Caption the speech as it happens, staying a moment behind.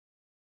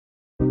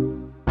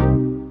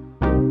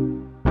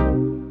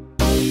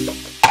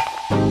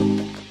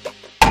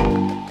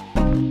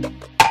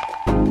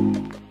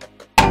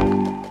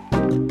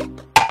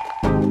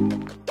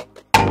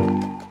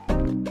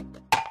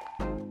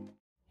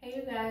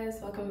guys,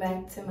 welcome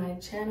back to my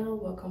channel.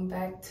 Welcome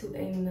back to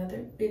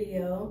another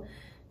video.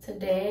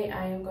 Today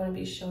I am going to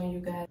be showing you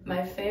guys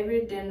my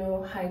favorite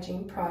dental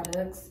hygiene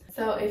products.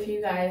 So if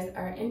you guys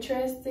are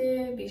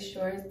interested, be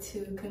sure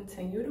to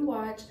continue to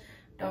watch.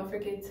 Don't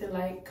forget to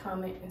like,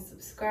 comment, and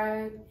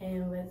subscribe,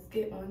 and let's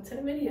get on to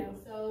the video.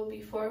 So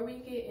before we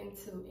get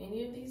into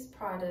any of these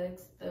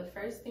products, the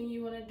first thing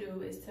you want to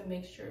do is to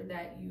make sure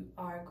that you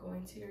are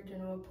going to your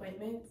dental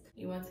appointments.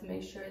 You want to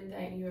make sure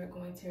that you are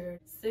going to your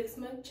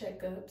 6-month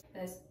checkups.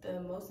 That's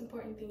the most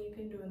important thing you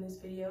can do in this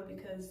video,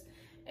 because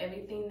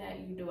everything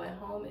that you do at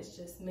home is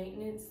just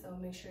maintenance. So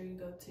make sure you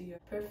go to your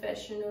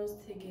professionals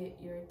to get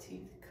your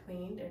teeth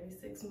cleaned every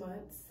 6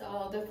 months.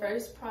 So the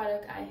first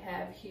product I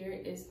have here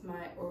is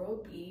my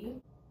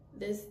Oral-B.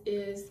 This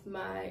is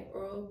my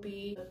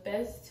Oral-B, the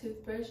best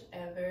toothbrush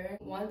ever.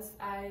 Once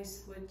I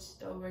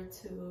switched over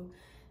to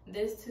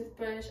this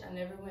toothbrush, I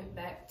never went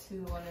back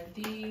to one of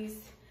these.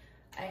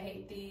 I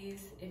hate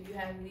these. If you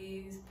have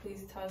these,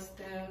 please toss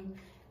them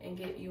and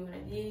get you one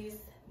of these.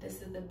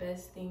 This is the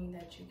best thing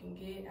that you can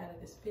get out of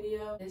this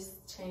video. This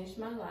changed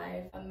my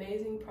life.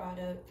 Amazing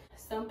product.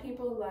 Some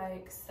people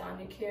like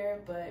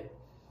Sonicare, but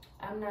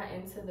I'm not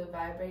into the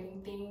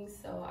vibrating things,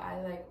 so I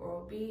like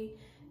Oral-B.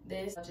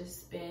 This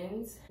just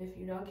spins. If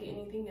you don't get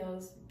anything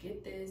else,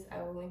 get this.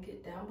 I will link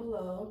it down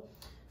below.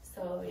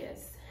 So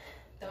yes,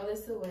 throw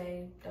this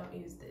away. Don't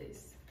use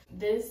this.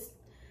 This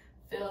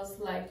feels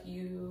like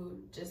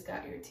you just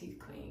got your teeth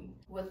clean.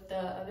 With the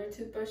other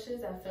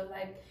toothbrushes, I feel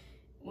like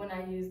when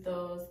I use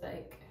those,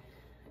 like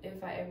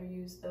if I ever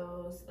use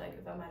those, like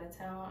if I'm out of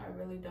town, I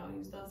really don't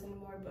use those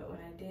anymore. But when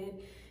I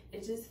did,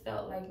 it just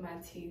felt like my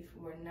teeth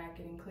were not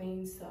getting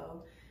clean.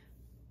 So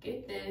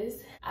get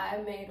this. I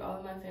made all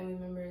of my family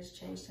members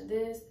change to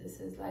this. This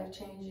is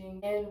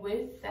life-changing. And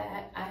with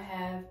that, I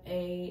have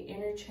a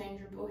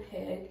interchangeable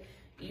head.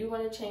 You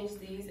want to change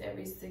these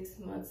every 6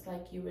 months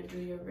like you would do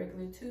your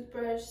regular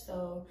toothbrush.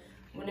 So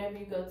whenever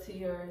you go to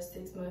your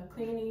 6-month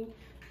cleaning,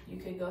 you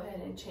could go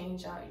ahead and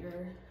change out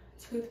your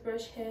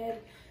toothbrush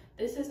head.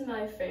 This is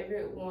my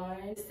favorite one.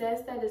 It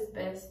says that it's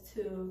best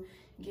to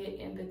get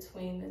in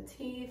between the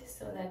teeth,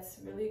 so that's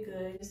really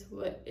good. This is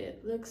what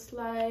it looks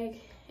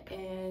like.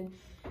 And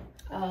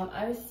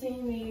I've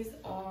seen these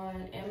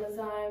on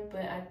Amazon,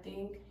 but I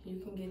think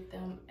you can get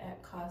them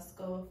at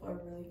Costco for a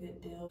really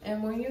good deal.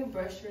 And when you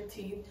brush your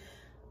teeth,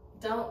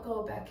 don't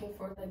go back and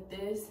forth like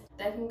this.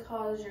 That can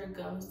cause your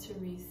gums to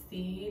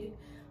recede.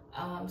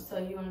 So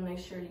you want to make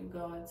sure you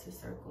go into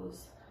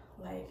circles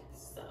like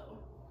so.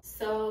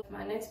 So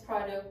my next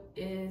product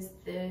is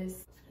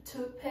this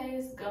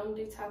toothpaste, Gum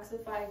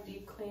Detoxify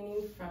Deep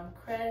Cleaning from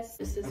Crest.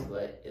 This is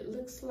what it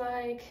looks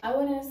like. I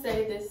wouldn't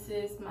say this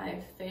is my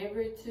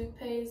favorite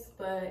toothpaste,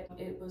 but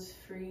it was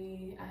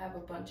free. I have a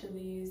bunch of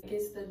these. It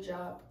gets the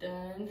job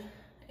done.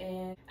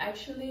 And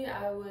actually,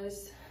 I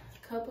was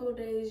a couple of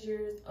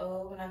years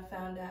old when I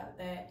found out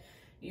that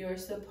you're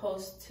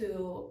supposed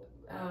to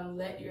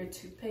let your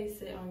toothpaste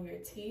sit on your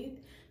teeth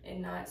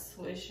and not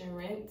swish and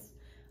rinse.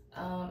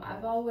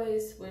 I've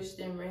always swished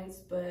and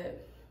rinsed,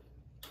 but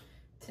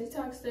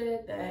TikTok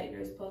said that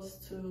you're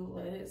supposed to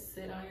let it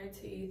sit on your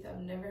teeth.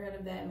 I've never heard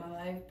of that in my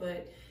life,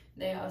 but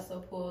they also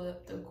pulled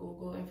up the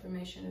Google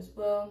information as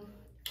well.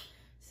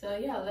 So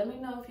yeah, let me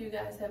know if you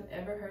guys have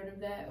ever heard of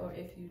that, or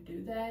if you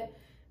do that,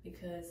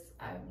 because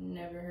I've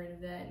never heard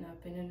of that, and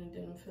I've been in the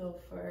dental field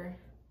for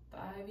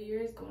 5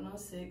 years, going on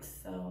 6.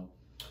 So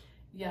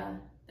yeah,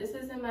 this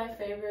isn't my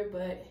favorite,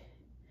 but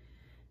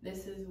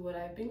this is what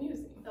I've been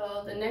using.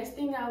 So the next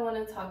thing I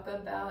want to talk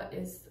about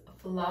is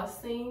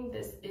flossing.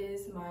 This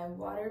is my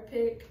water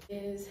pick.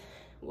 Is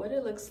what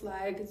it looks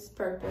like. It's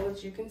purple,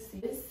 as you can see.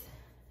 This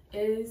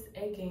is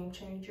a game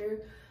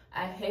changer.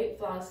 I hate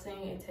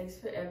flossing. It takes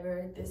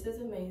forever. This is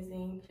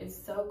amazing. It's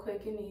so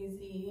quick and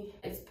easy.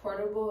 It's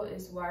portable.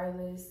 It's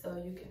wireless, so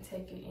you can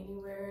take it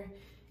anywhere.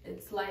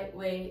 It's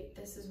lightweight.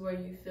 This is where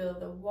you fill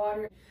the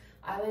water.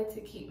 I like to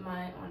keep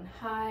mine on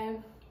high.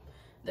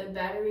 The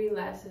battery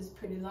lasts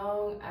pretty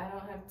long. I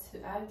have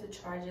to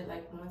charge it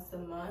like once a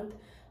month,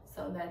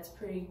 so that's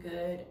pretty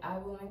good. I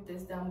will link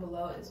this down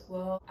below as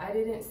well. I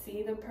didn't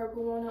see the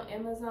purple one on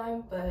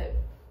Amazon, but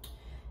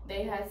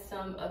they had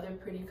some other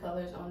pretty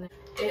colors on there.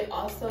 It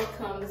also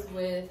comes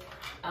with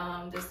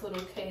this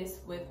little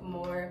case with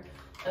more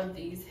of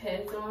these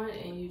heads on,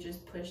 and you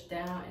just push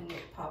down and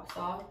it pops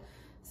off.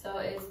 So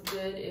it's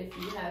good if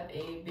you have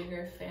a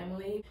bigger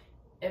family.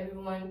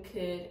 Everyone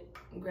could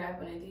grab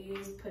one of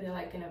these, put it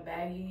like in a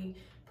baggie,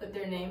 put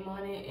their name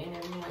on it, and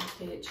everyone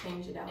could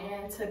change it out.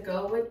 And to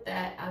go with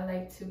that, I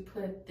like to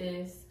put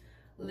this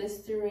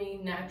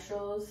Listerine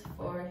Naturals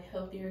for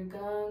healthier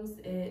gums.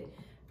 It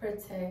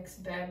protects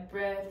bad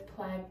breath,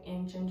 plaque,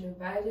 and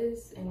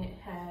gingivitis, and it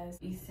has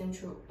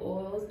essential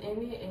oils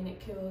in it, and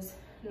it kills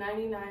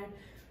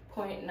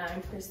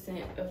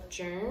 99.9% of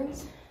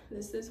germs.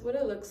 This is what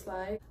it looks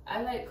like.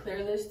 I like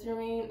clear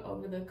Listerine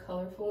over the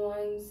colorful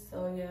ones,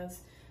 so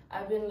yes,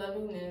 I've been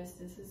loving this.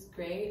 This is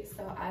great.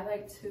 So I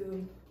like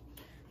to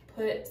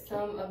put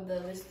some of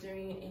the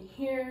Listerine in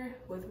here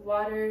with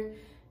water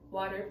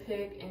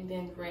pick, and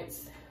then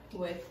rinse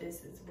with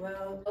this as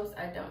well.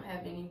 I don't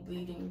have any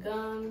bleeding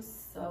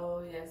gums,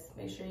 so yes,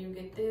 make sure you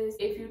get this.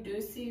 If you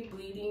do see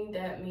bleeding,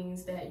 that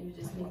means that you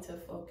just need to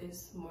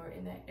focus more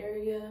in that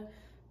area.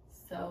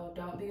 So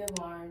don't be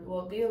alarmed.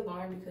 Well, be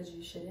alarmed because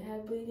you shouldn't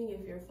have bleeding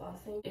if you're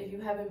flossing. If you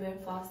haven't been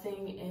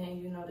flossing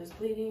and you notice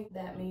bleeding,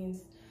 that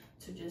means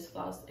to just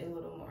floss a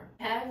little more.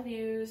 I have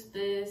used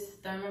this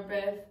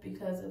Thermobreath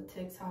because of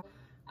TikTok.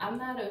 I'm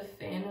not a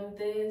fan of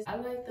this. I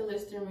like the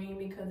Listerine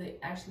because it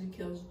actually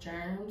kills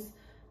germs.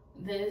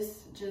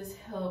 This just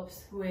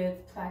helps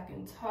with plaque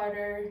and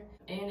tartar,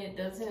 and it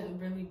doesn't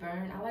really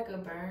burn. I like a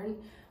burn,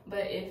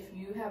 but if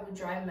you have a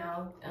dry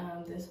mouth,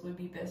 this would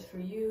be best for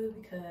you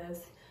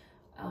because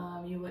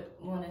you would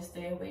want to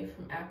stay away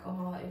from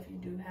alcohol if you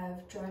do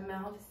have dry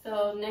mouth.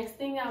 So next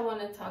thing I want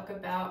to talk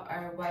about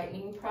are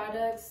whitening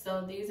products.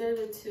 So these are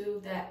the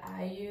two that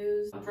I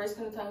use. I'm first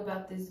going to talk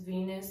about this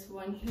Venus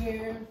one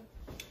here.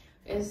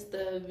 It's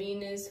the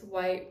Venus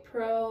White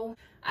Pro.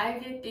 I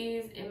get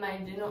these in my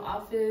dental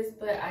office,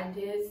 but I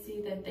did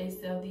see that they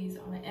sell these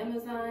on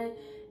Amazon,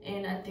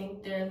 and I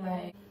think they're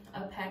like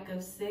a pack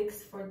of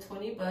 6 for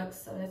 20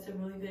 bucks, so that's a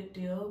really good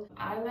deal.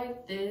 I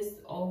like this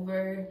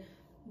over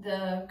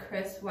the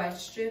Crest White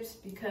Strips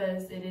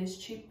because it is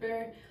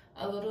cheaper.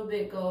 A little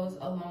bit goes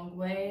a long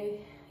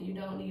way. You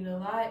don't need a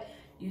lot.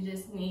 You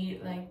just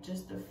need like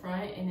just the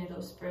front and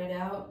it'll spread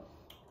out.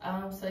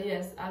 So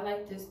yes, I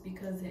like this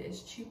because it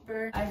is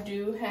cheaper. I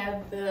do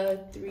have the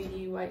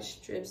 3D white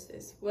strips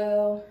as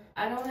well.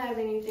 I don't have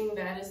anything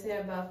bad to say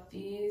about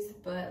these,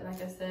 but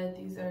like I said,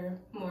 these are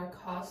more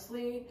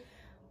costly.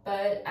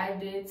 But I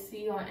did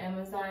see on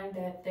Amazon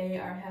that they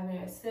are having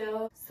a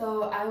sale.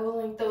 So I will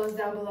link those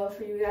down below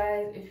for you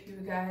guys if you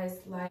guys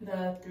like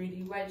the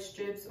 3D white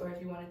strips or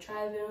if you want to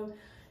try them.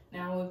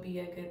 Now would be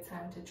a good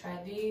time to try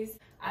these.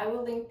 I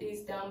will link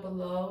these down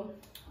below.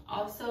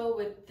 Also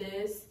with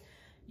this,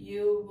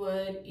 you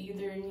would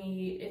either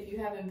need, if you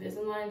have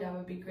Invisalign, that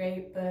would be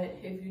great, but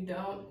if you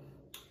don't,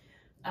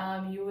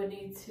 you would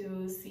need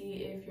to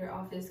see if your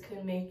office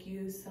could make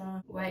you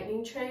some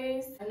whitening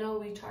trays. I know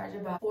we charge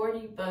about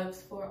 40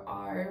 bucks for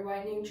our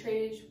whitening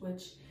trays,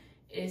 which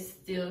is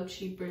still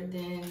cheaper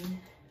than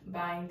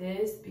buying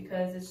this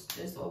because it's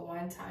just a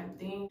one-time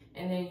thing,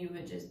 and then you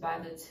would just buy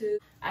the two.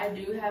 I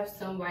do have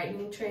some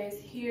whitening trays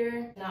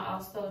here, and I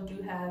also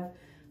do have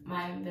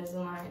my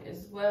Invisalign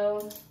as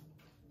well.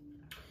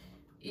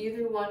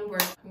 Either one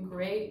works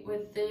great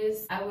with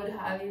this. I would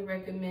highly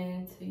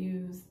recommend to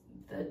use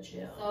the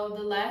gel. So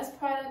the last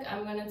product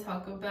I'm going to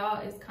talk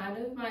about is kind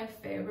of my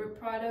favorite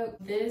product.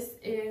 This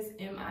is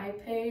MI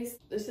paste.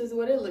 This is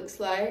what it looks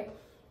like.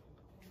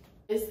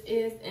 This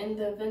is in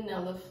the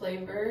vanilla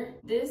flavor.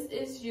 This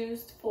is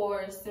used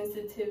for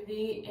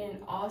sensitivity,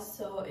 and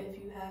also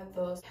if you have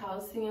those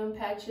calcium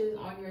patches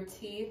on your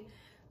teeth,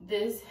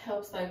 this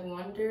helps like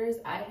wonders.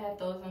 I had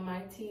those on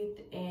my teeth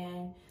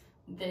and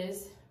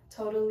this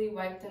totally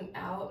wiped them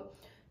out.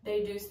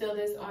 They do sell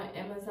this on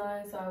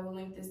Amazon, so I will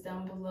link this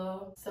down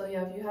below. So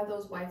yeah, if you have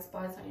those white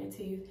spots on your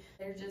teeth,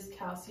 they're just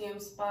calcium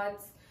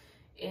spots,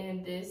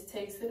 and this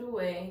takes it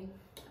away.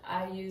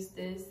 I use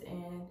this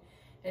and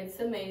it's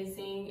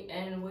amazing.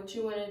 And what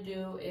you want to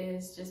do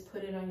is just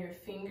put it on your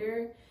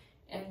finger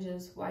and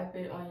just wipe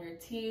it on your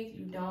teeth.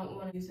 You don't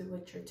want to use it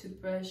with your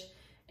toothbrush,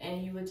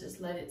 and you would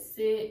just let it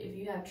sit. If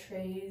you have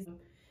trays,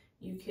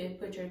 you could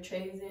put your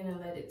trays in and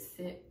let it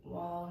sit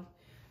while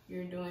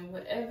you're doing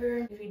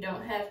whatever. If you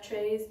don't have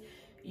trays,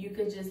 you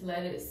could just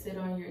let it sit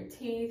on your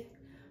teeth.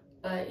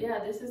 But yeah,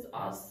 this is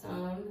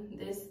awesome.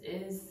 This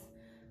is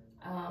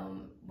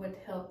what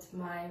helped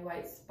my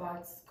white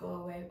spots go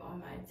away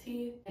on my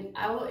teeth. And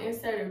I will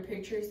insert a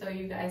picture so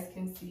you guys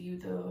can see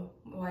the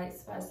white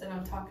spots that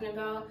I'm talking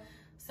about.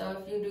 So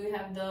if you do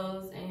have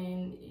those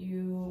and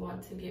you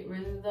want to get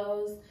rid of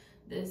those,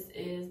 this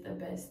is the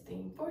best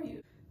thing for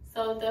you.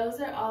 So those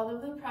are all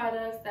of the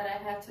products that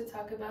I have to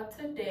talk about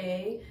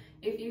today.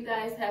 If you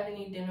guys have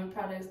any dental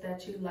products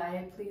that you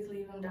like, please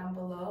leave them down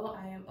below.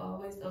 I am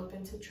always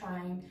open to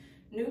trying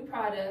new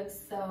products,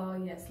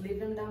 so yes, leave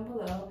them down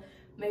below.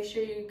 Make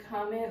sure you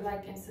comment,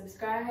 like, and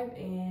subscribe,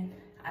 and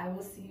I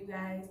will see you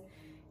guys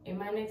in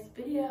my next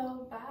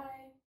video.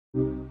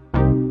 Bye.